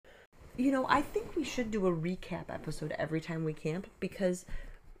I think we should do a recap episode every time we camp because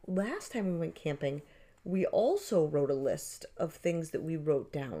last time we went camping, we also wrote a list of things that we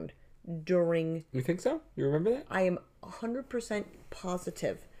wrote down during. You think so? You remember that? I am 100%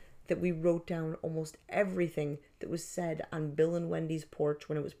 positive that we wrote down almost everything that was said on Bill and Wendy's porch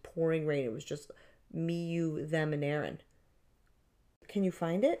when it was pouring rain. It was just me, you, them, and Aaron. Can you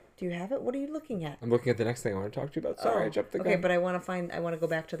find it? Do you have it? What are you looking at? I'm looking at the next thing I want to talk to you about. Sorry, I jumped the gun. Okay, but I want to go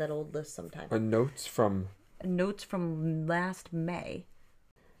back to that old list sometime. Notes from... Notes from last May.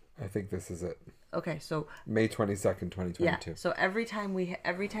 I think this is it. Okay, so May 22nd, 2022. yeah. So every time we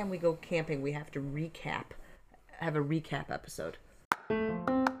go camping, we have to have a recap episode.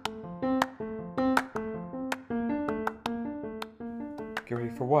 Get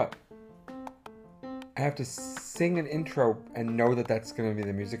ready for what? I have to sing an intro and know that that's going to be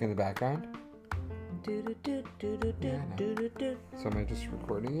the music in the background? So am I just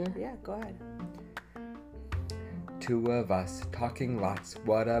recording here? Yeah, go ahead. Two of us talking lots.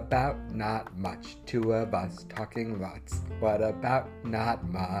 What about not much? Two of us talking lots. What about not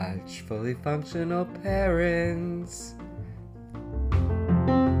much? Fully functional parents.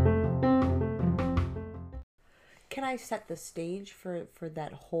 Can I set the stage for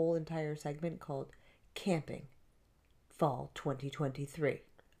that whole entire segment called Camping Fall 2023?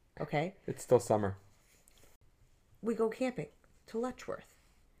 Okay? It's still summer. We go camping to Letchworth.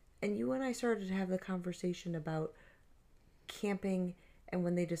 And you and I started to have the conversation about camping and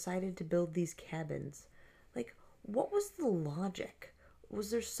when they decided to build these cabins. Like, what was the logic?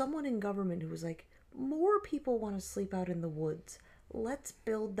 Was there someone in government who was like, more people want to sleep out in the woods. Let's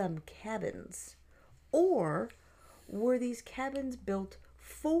build them cabins. Or were these cabins built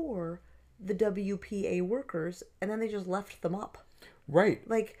for the WPA workers and then they just left them up? Right.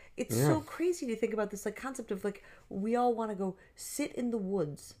 Like, it's so crazy to think about this like concept of like, we all want to go sit in the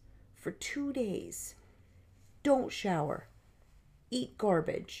woods for 2 days, don't shower, eat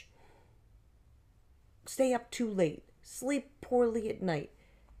garbage, stay up too late, sleep poorly at night.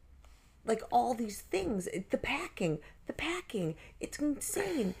 Like, all these things. The packing, it's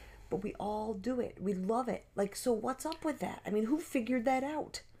insane. But we all do it. We love it. Like, so what's up with that? I mean, who figured that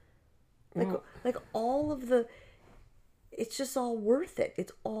out? Like all of the... It's just all worth it.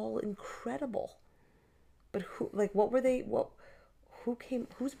 It's all incredible. But whose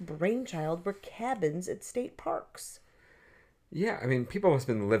brainchild were cabins at state parks? Yeah, I mean, people must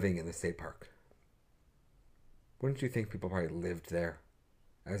have been living in the state park. Wouldn't you think people probably lived there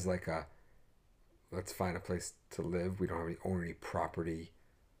as like let's find a place to live. We don't own any property.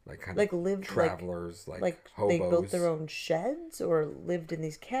 Like kind of lived travelers, like hobos. they built their own sheds or lived in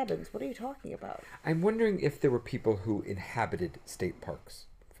these cabins. What are you talking about? I'm wondering if there were people who inhabited state parks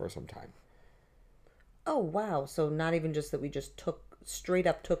for some time. Oh, wow. So not even just that we just straight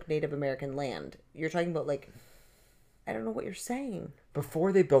up took Native American land. You're talking about like, I don't know what you're saying.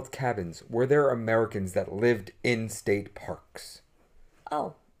 Before they built cabins, were there Americans that lived in state parks?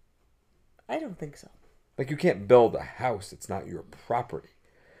 Oh, I don't think so. Like, you can't build a house. It's not your property.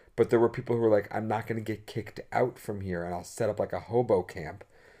 But there were people who were like, I'm not going to get kicked out from here, and I'll set up like a hobo camp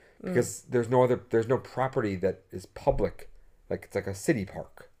because there's no property that is public. Like, it's like a city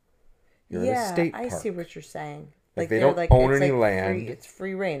park. You're in a state park. I see what you're saying. Like they don't own any land. It's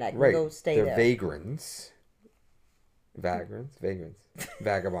free reign. I can Right. go stay They're there. vagrants.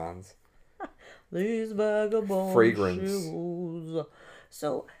 Vagabonds. These vagabond Fragrance. shoes.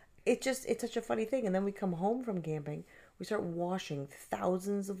 So it's such a funny thing. And then we come home from camping. We start washing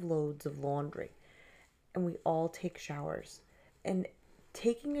thousands of loads of laundry. And we all take showers. And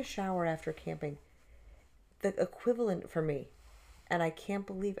taking a shower after camping, the equivalent for me, and I can't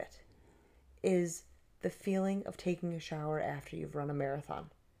believe it, is the feeling of taking a shower after you've run a marathon.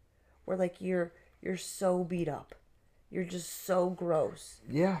 Where like you're so beat up. You're just so gross.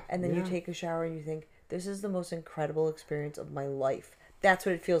 Yeah. And then you take a shower and you think, this is the most incredible experience of my life. That's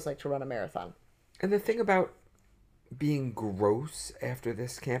what it feels like to run a marathon. And the thing about being gross after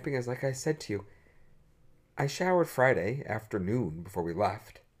this camping is, like I said to you, I showered Friday afternoon before we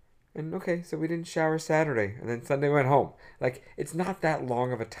left. And okay, so we didn't shower Saturday. And then Sunday went home. Like, it's not that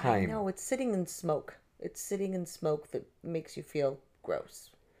long of a time. No, it's sitting in smoke. It's sitting in smoke that makes you feel gross.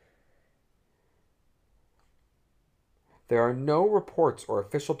 There are no reports or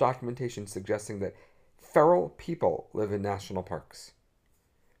official documentation suggesting that feral people live in national parks.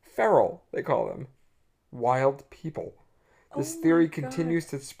 Feral, they call them. Wild people. This theory continues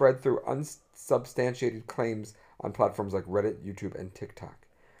to spread through unsubstantiated claims on platforms like Reddit, YouTube, and TikTok.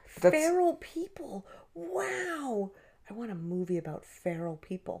 Feral people? Wow! I want a movie about feral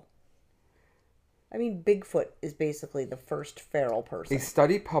people. I mean, Bigfoot is basically the first feral A person.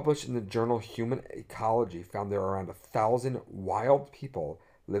 study published in the journal Human Ecology found there are around 1,000 wild people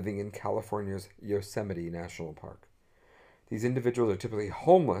living in California's Yosemite National Park. These individuals are typically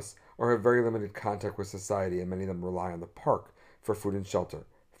homeless or have very limited contact with society, and many of them rely on the park for food and shelter.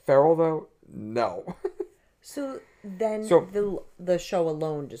 Feral, though? No. So then So- the show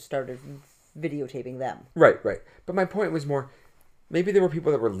alone just started videotaping them. Right. But my point was more, maybe there were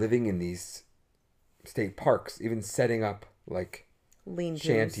people that were living in these state parks, even setting up like Lean-tos.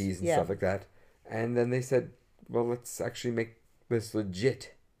 shanties and Yeah. stuff like that. And then they said, well, let's actually make this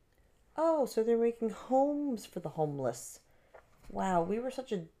legit. Oh, so they're making homes for the homeless. Wow, we were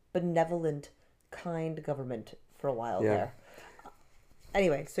such a benevolent, kind government for a while Yeah. there.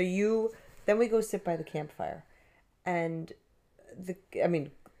 Anyway, so then we go sit by the campfire, and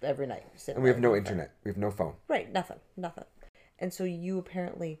every night we sit. And we by have the no campfire. internet. We have no phone. Right, nothing. And so you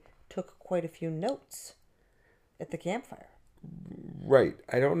apparently took quite a few notes at the campfire. Right.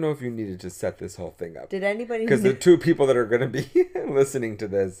 I don't know if you needed to set this whole thing up. Did anybody Because the two people that are going to be listening to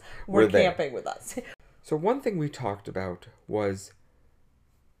this were were there. camping with us? So one thing we talked about was,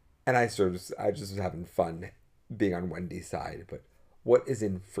 and I just was having fun being on Wendy's side, but what is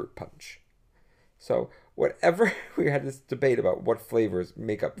in fruit punch? So whatever, we had this debate about what flavors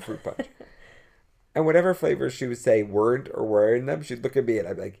make up fruit punch. And whatever flavors she would say weren't or were in them, she'd look at me and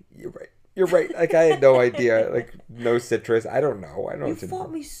I'd be like, you're right. Like, I had no idea. Like, no citrus. I don't know. I don't know. You what's in fought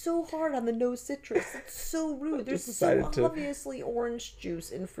fruit. me so hard on the no citrus. It's so rude. There's just so decided to- obviously orange juice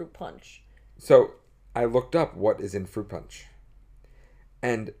in fruit punch. So I looked up what is in fruit punch.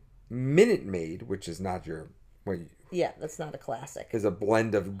 And Minute Maid, which is not your, Yeah, that's not a classic. is a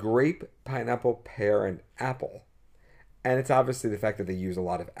blend of grape, pineapple, pear, and apple. And it's obviously the fact that they use a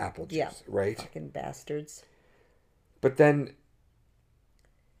lot of apple juice, Yeah. right? Fucking bastards. But then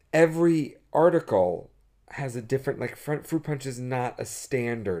every article has a different, like, fruit punch is not a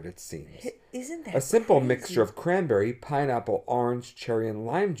standard, it seems. Isn't that A simple crazy? mixture of cranberry, pineapple, orange, cherry, and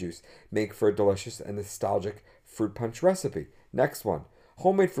lime juice make for a delicious and nostalgic fruit punch recipe. Next one,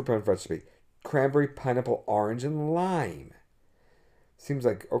 homemade fruit punch recipe. Cranberry, pineapple, orange, and lime. Seems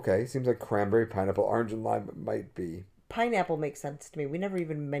like cranberry, pineapple, orange, and lime might be. Pineapple makes sense to me. We never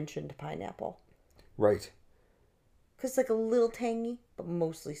even mentioned pineapple. Right. Because it's like a little tangy, but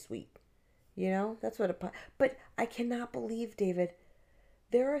mostly sweet. You know? That's what But I cannot believe, David,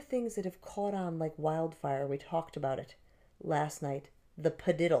 there are things that have caught on like wildfire. We talked about it last night. The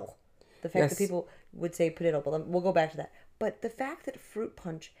padiddle. The fact Yes. that people would say padiddle, but we'll go back to that. But the fact that fruit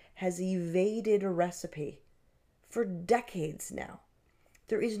punch has evaded a recipe for decades now.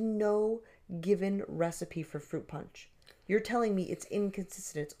 There is no given recipe for fruit punch. You're telling me it's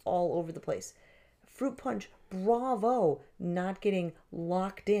inconsistent. It's all over the place. Fruit punch, bravo, not getting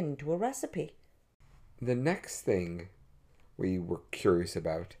locked into a recipe. The next thing we were curious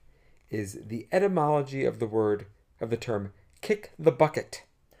about is the etymology of the term kick the bucket.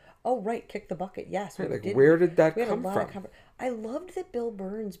 Oh, right, kick the bucket. Yes. Right, like, where did that we had a come lot from? I loved that Bill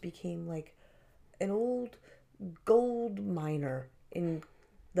Burns became like an old gold miner in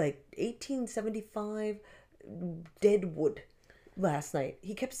like 1875 Deadwood last night.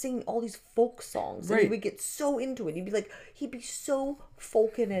 He kept singing all these folk songs and he Right. would get so into it. He'd be so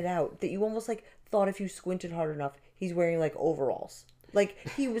folking it out that you almost like thought if you squinted hard enough, he's wearing like overalls. Like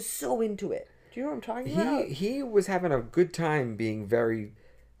he was so into it. Do you know what I'm talking about? He was having a good time being very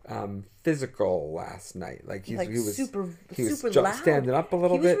physical last night. Like he was super just loud. standing up a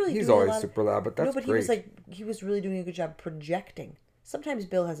little He was bit. really He's doing a always lot of- super loud, but that's no, but great. he was really doing a good job projecting. Sometimes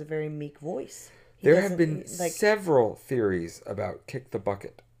Bill has a very meek voice. He There have doesn't- been several theories about kick the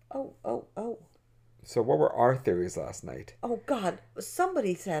bucket. oh. So what were our theories last night? Oh God!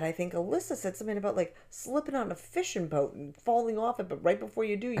 Somebody said, I think Alyssa said something about like slipping on a fishing boat and falling off it, but right before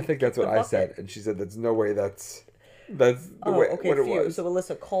you do, you I think kick that's what the I bucket. said, and she said that's no way. That's the Oh, way okay, what it phew. was. So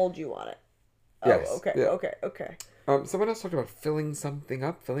Alyssa called you on it. Yes, Oh, okay, yeah. okay. Someone else talked about filling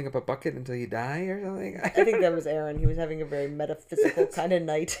up a bucket until you die or something. I think that was Aaron. He was having a very metaphysical kind of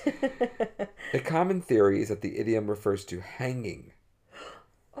night. A common theory is that the idiom refers to hanging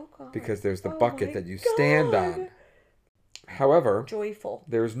Oh God! because there's the Oh, bucket my that you stand God. on. However, Joyful.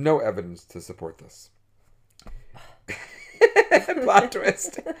 there is no evidence to support this. Plot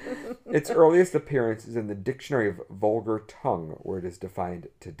twist. Its earliest appearance is in the Dictionary of Vulgar Tongue, where it is defined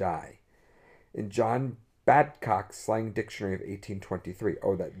to die. In John Badcock's Slang Dictionary of 1823.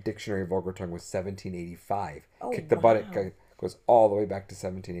 Oh, that Dictionary of Vulgar Tongue was 1785. Oh, Kick the wow. bucket goes all the way back to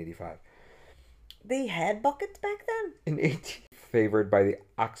 1785. They had buckets back then? In 18, favored by the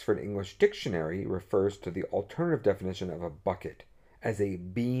Oxford English Dictionary, refers to the alternative definition of a bucket as a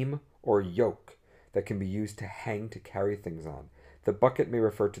beam or yoke that can be used to hang to carry things on. The bucket may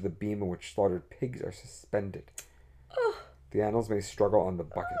refer to the beam in which slaughtered pigs are suspended. Oh, The animals may struggle on the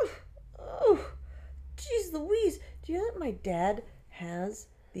bucket. oh, jeez Louise. Do you know that my dad has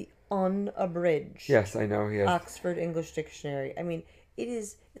the unabridged Yes, I know he has. Oxford English Dictionary? I mean,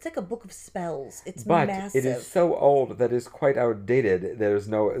 it's like a book of spells. It's But massive. it is so old that it's quite outdated. There's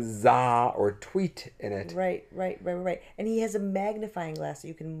no za or tweet in it. Right. And he has a magnifying glass so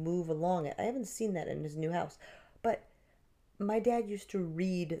you can move along it. I haven't seen that in his new house. But my dad used to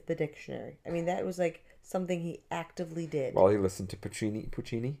read the dictionary. I mean, that was like something he actively did. While he listened to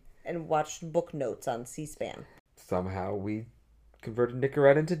Puccini. And watched book notes on C-SPAN. Somehow we converted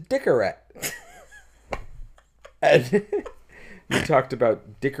Nicorette into Dickorette. And we talked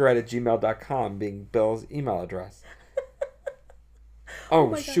about dickorette@gmail.com being Bill's email address.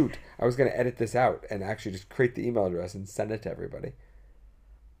 Oh, shoot. I was going to edit this out and actually just create the email address and send it to everybody.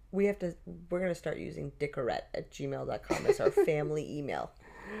 We're going to start using dickorette@gmail.com as our family email.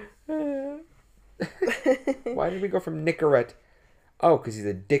 Why did we go from Nicorette? Oh, because he's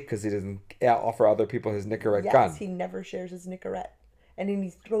a dick because he doesn't offer other people his Nicorette gun. Yes, he never shares his Nicorette. And then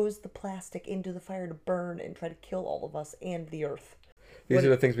he throws the plastic into the fire to burn and try to kill all of us and the earth. These are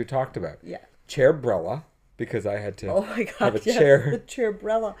the things we talked about. Yeah. Chairbrella, because I had to have a yes, chair. The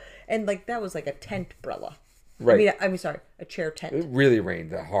chairbrella. And like that was like a tent brella. Right. I mean, sorry, a chair tent. It really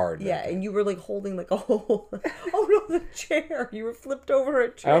rained hard. Yeah, and you were like holding like a whole, oh no, the chair. You were flipped over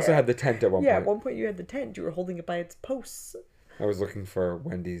a chair. I also had the tent at one point. Yeah, at one point you had the tent. You were holding it by its posts. I was looking for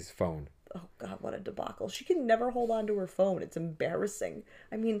Wendy's phone. Oh God, what a debacle. She can never hold on to her phone. It's embarrassing.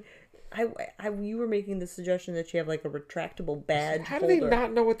 I mean, you were making the suggestion that she have like a retractable badge How do holder. they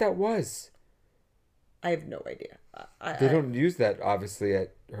not know what that was? I have no idea. They don't use that, obviously,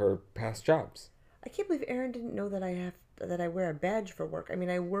 at her past jobs. I can't believe Aaron didn't know that I wear a badge for work. I mean,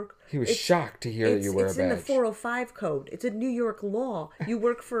 I work. He was shocked to hear that you wear a badge. It's in the 405 code. It's a New York law. You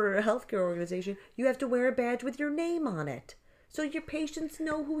work for a healthcare organization. You have to wear a badge with your name on it, so your patients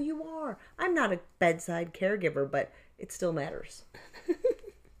know who you are. I'm not a bedside caregiver, but it still matters.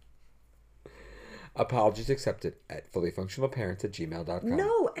 Apologies accepted at fullyfunctionalparents@gmail.com.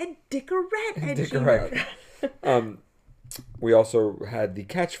 No, at Dickorette at Dickorette. gmail. We also had the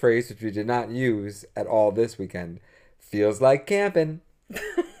catchphrase, which we did not use at all this weekend. Feels like camping.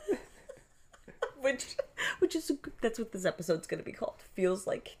 which is that's what this episode's going to be called. Feels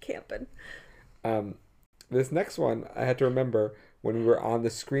like camping. This next one, I had to remember when we were on the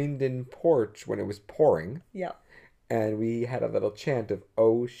screened-in porch when it was pouring. Yeah. And we had a little chant of,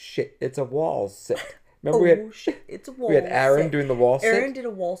 oh shit, it's a wall sit. Remember shit, it's a wall we had Aaron sit. doing the wall sit? Aaron did a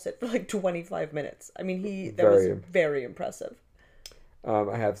wall sit for like 25 minutes. I mean, that was very impressive.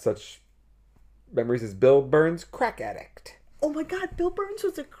 I have such memories as Bill Burns, crack addict. Oh my God, Bill Burns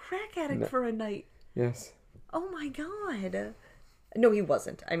was a crack addict for a night. Yes. Oh my God. No, he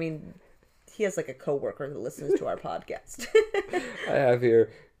wasn't. I mean, he has like a coworker that listens to our podcast. I have here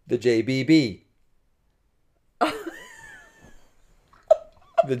the JBB.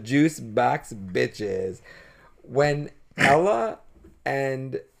 The Juice Box Bitches. When Ella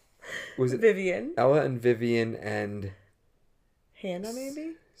and... Was it Vivian? Ella and Vivian and... Hannah,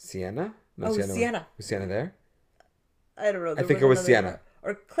 maybe? Sienna? No, Oh, Sienna. Was Sienna there? I don't know. I think it was Sienna.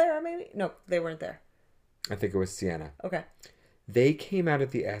 Or Clara, maybe? No, they weren't there. I think it was Sienna. Okay. They came out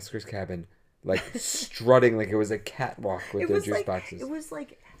of the Asker's cabin like strutting like it was a catwalk with their juice boxes. It was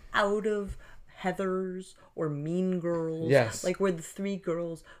like out of Heathers or Mean Girls. Yes. Like where the three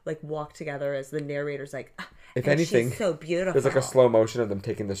girls like walk together as the narrator's like, if and anything, she's so beautiful. there's like a slow motion of them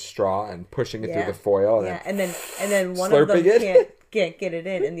taking the straw and pushing it through the foil. And then one of them can't get it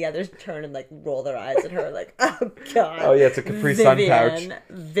in, and the others turn and like roll their eyes at her like, oh God. Oh yeah, it's a Capri Sun pouch.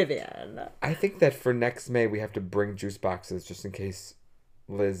 Vivian. I think that for next May we have to bring juice boxes just in case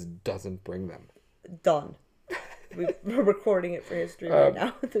Liz doesn't bring them. Done. We're recording it for history right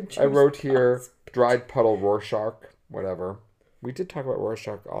now. I wrote here dried puddle Rorschach, whatever. We did talk about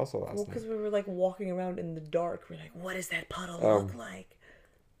Rorschach also last night. Because we were like walking around in the dark. We're like, what does that puddle look like?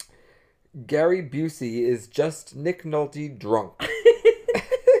 Gary Busey is just Nick Nolte drunk.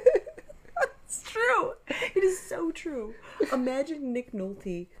 It's true. It is so true. Imagine Nick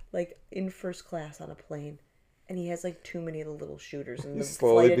Nolte like in first class on a plane, and he has like too many of the little shooters, and the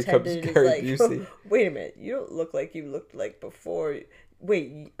slowly flight becomes attendant Gary is like, Busey. wait a minute, you don't look like you looked like before.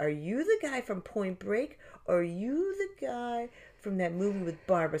 Wait, are you the guy from Point Break, or are you the guy from that movie with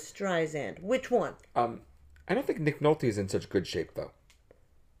Barbra Streisand? Which one? I don't think Nick Nolte is in such good shape though.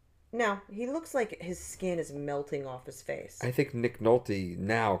 No, he looks like his skin is melting off his face. I think Nick Nolte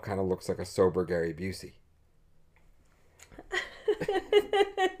now kind of looks like a sober Gary Busey.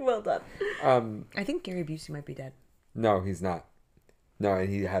 Well done. I think Gary Busey might be dead. No, he's not. No, and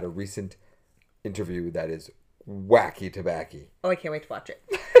he had a recent interview that is wacky tobacco. Oh, I can't wait to watch it.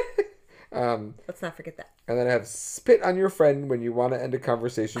 Let's not forget that. And then I have spit on your friend when you want to end a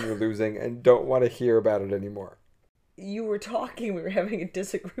conversation you're losing and don't want to hear about it anymore. You were talking, we were having a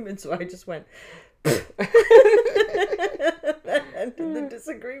disagreement, so I just went... ended the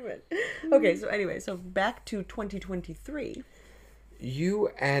disagreement. Okay, so anyway, so back to 2023. You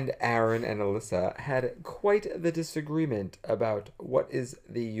and Aaron and Alyssa had quite the disagreement about what is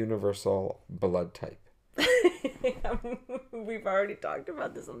the universal blood type. We've already talked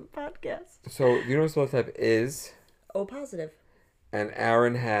about this on the podcast. So, the universal blood type is... O positive. And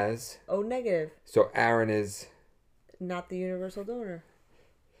Aaron has... O negative. So, Aaron is... Not the universal donor.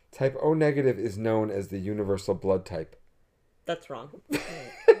 Type O negative is known as the universal blood type. That's wrong.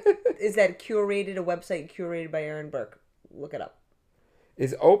 Is that curated, a website curated by Aaron Burke? Look it up.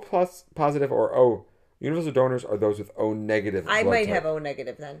 Is O plus positive or O? Universal donors are those with O negative blood I might type. have O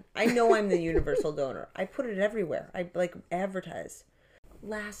negative then. I know I'm the universal donor. I put it everywhere. I advertise.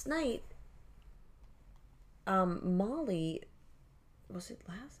 Last night, Molly, was it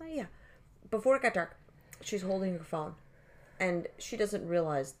last night? Yeah. Before it got dark, she's holding her phone. And she doesn't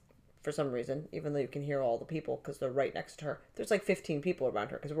realize, for some reason, even though you can hear all the people because they're right next to her, there's like 15 people around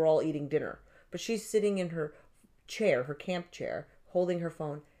her because we're all eating dinner. But she's sitting in her chair, her camp chair, holding her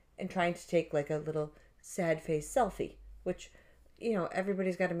phone and trying to take like a little sad face selfie, which, you know,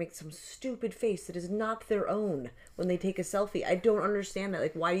 everybody's got to make some stupid face that is not their own when they take a selfie. I don't understand that.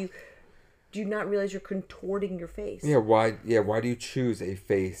 Like, why do you not realize you're contorting your face? Why do you choose a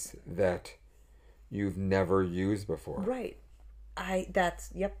face that you've never used before? Right.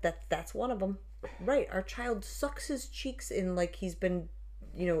 That's one of them. Right. Our child sucks his cheeks in like he's been,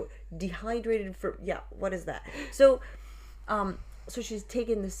 dehydrated for, what is that? So she's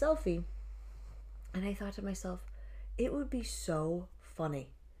taking the selfie, and I thought to myself, it would be so funny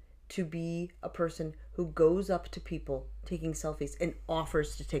to be a person who goes up to people taking selfies and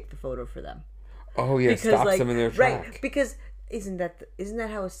offers to take the photo for them. Oh yeah, because, stops them in their track. Right, because isn't that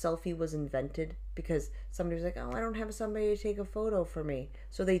how a selfie was invented? Because somebody was like, oh, I don't have somebody to take a photo for me.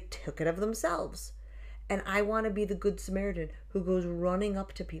 So they took it of themselves. And I want to be the good Samaritan who goes running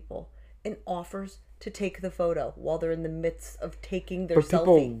up to people and offers to take the photo while they're in the midst of taking their selfie. But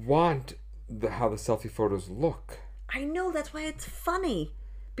people want how the selfie photos look. I know, that's why it's funny.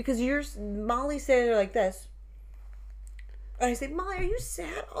 Because Molly's sitting there like this. And I say, Molly, are you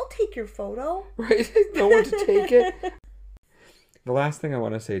sad? I'll take your photo. Right? No one to take it. The last thing I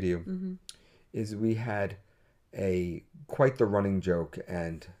want to say to you is we had quite the running joke,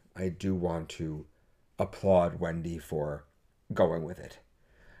 and I do want to applaud Wendy for going with it,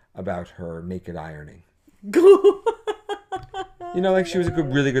 about her naked ironing. Like she was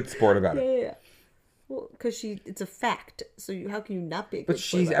really good sport about it. Yeah. Well, because it's a fact, so how can you not be a good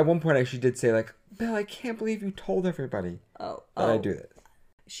sport? But at one point she did say, like, Bill, I can't believe you told everybody that I do this.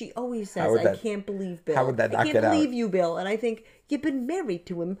 She always says, I can't believe Bill. How would that not get out? I can't believe you, Bill. And I think, you've been married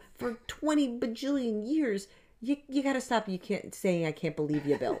to him for 20 bajillion years. You got to stop saying, I can't believe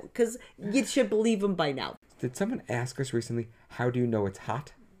you, Bill. Because you should believe him by now. Did someone ask us recently, how do you know it's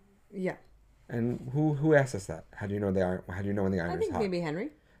hot? Yeah. And who asked us that? How do you know when the iron is hot? I think maybe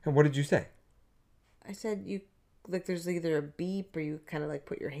Henry. And what did you say? I said, there's either a beep or you kind of like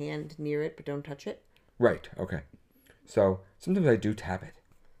put your hand near it, but don't touch it. Right. Okay. So sometimes I do tap it.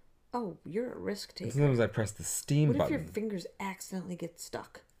 Oh, you're at risk taker. Sometimes I press the steam button. What if your fingers accidentally get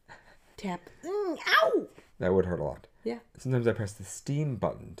stuck? Tap. Ow! That would hurt a lot. Yeah. Sometimes I press the steam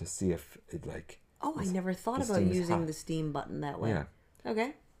button to see if it Oh, I never thought about using the steam button that way. Yeah.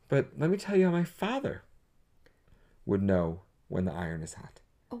 Okay. But let me tell you how my father would know when the iron is hot.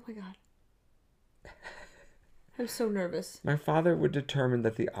 Oh my God. I'm so nervous. My father would determine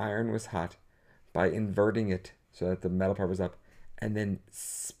that the iron was hot by inverting it so that the metal part was up and then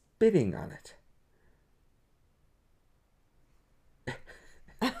spitting on it.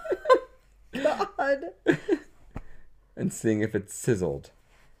 God. And seeing if it sizzled.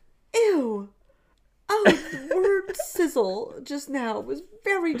 Ew. Oh, the word sizzle just now was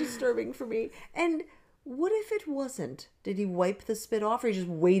very disturbing for me. And what if it wasn't? Did he wipe the spit off, or he just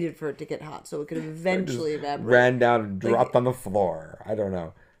waited for it to get hot so it could eventually evaporate? Ran down and dropped on the floor. I don't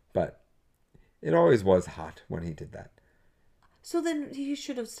know. But it always was hot when he did that. So then he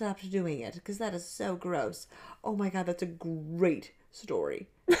should have stopped doing it, because that is so gross. Oh my God, that's a great story.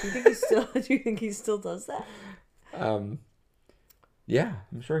 Do you think he still does that? Yeah,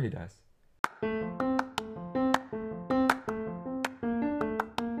 I'm sure he does.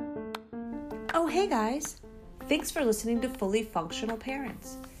 Oh, hey guys. Thanks for listening to Fully Functional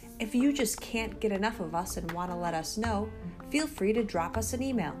Parents. If you just can't get enough of us and want to let us know, feel free to drop us an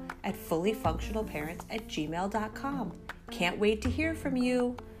email at fullyfunctionalparents@gmail.com. Can't wait to hear from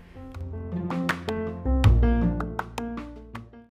you.